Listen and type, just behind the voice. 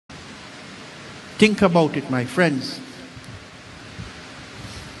Think about it, my friends.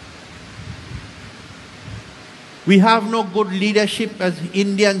 We have no good leadership as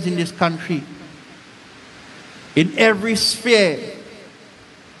Indians in this country. In every sphere,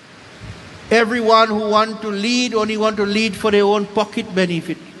 everyone who wants to lead only want to lead for their own pocket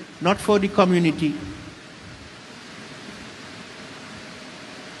benefit, not for the community.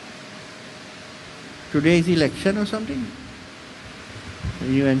 Today's election or something?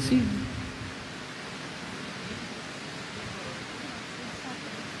 UNC.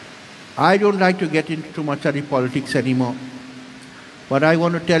 I don't like to get into too much of the politics anymore. But I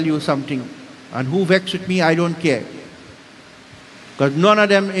want to tell you something. And who vexed with me, I don't care. Because none of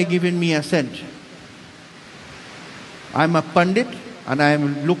them are giving me a cent. I'm a Pundit and I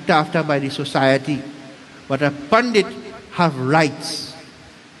am looked after by the society. But a Pundit have rights.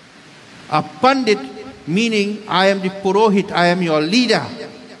 A Pundit meaning I am the Purohit, I am your leader.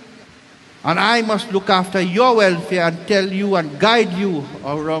 And I must look after your welfare and tell you and guide you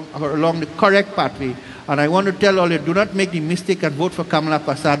along the correct pathway. And I want to tell all you, do not make the mistake and vote for Kamala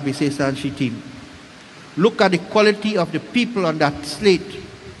Prasad Bisesa and she team. Look at the quality of the people on that slate.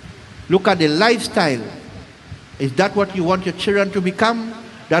 Look at the lifestyle. Is that what you want your children to become?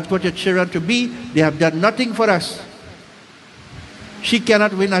 That's what your children to be? They have done nothing for us. She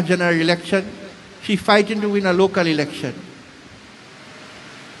cannot win a general election. She's fighting to win a local election.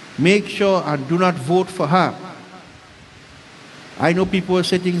 Make sure and do not vote for her. I know people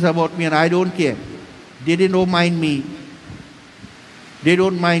say things about me and I don't care. They don't mind me. They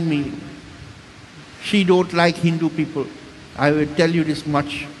don't mind me. She don't like Hindu people. I will tell you this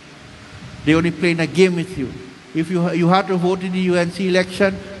much. They only playing a game with you. If you have to vote in the UNC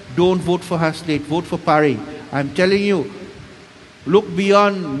election, don't vote for her slate. Vote for Pari. I'm telling you, look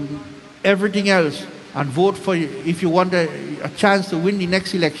beyond everything else and vote for, if you want a chance to win the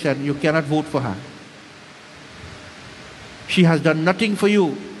next election, you cannot vote for her. She has done nothing for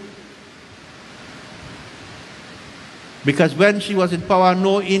you. Because when she was in power,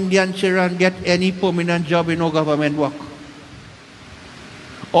 no Indian children get any permanent job in no government work.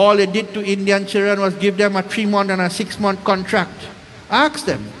 All they did to Indian children was give them a 3-month and a 6-month contract. Ask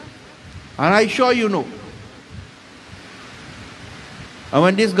them. And I sure you know. And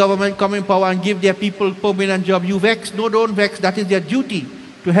when this government come in power and give their people permanent job, you vex. No, don't vex. That is their duty,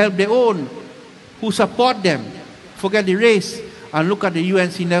 to help their own, who support them. Forget the race. And look at the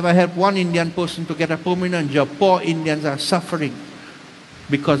UNC, never helped one Indian person to get a permanent job. Poor Indians are suffering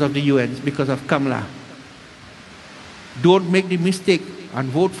because of the UNC, because of Kamala. Don't make the mistake and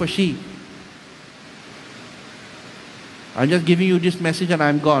vote for she. I'm just giving you this message and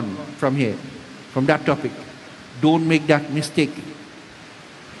I'm gone from here, from that topic. Don't make that mistake.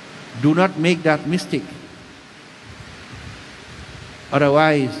 Do not make that mistake.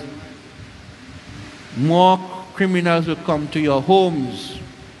 Otherwise, more criminals will come to your homes.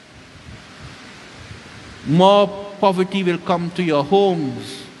 More poverty will come to your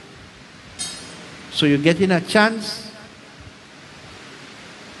homes. So you're getting a chance.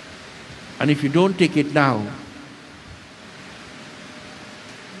 And if you don't take it now,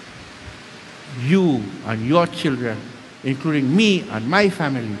 you and your children, including me and my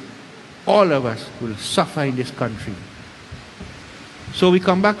family, all of us will suffer in this country. So we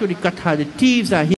come back to the Katha. The thieves are here.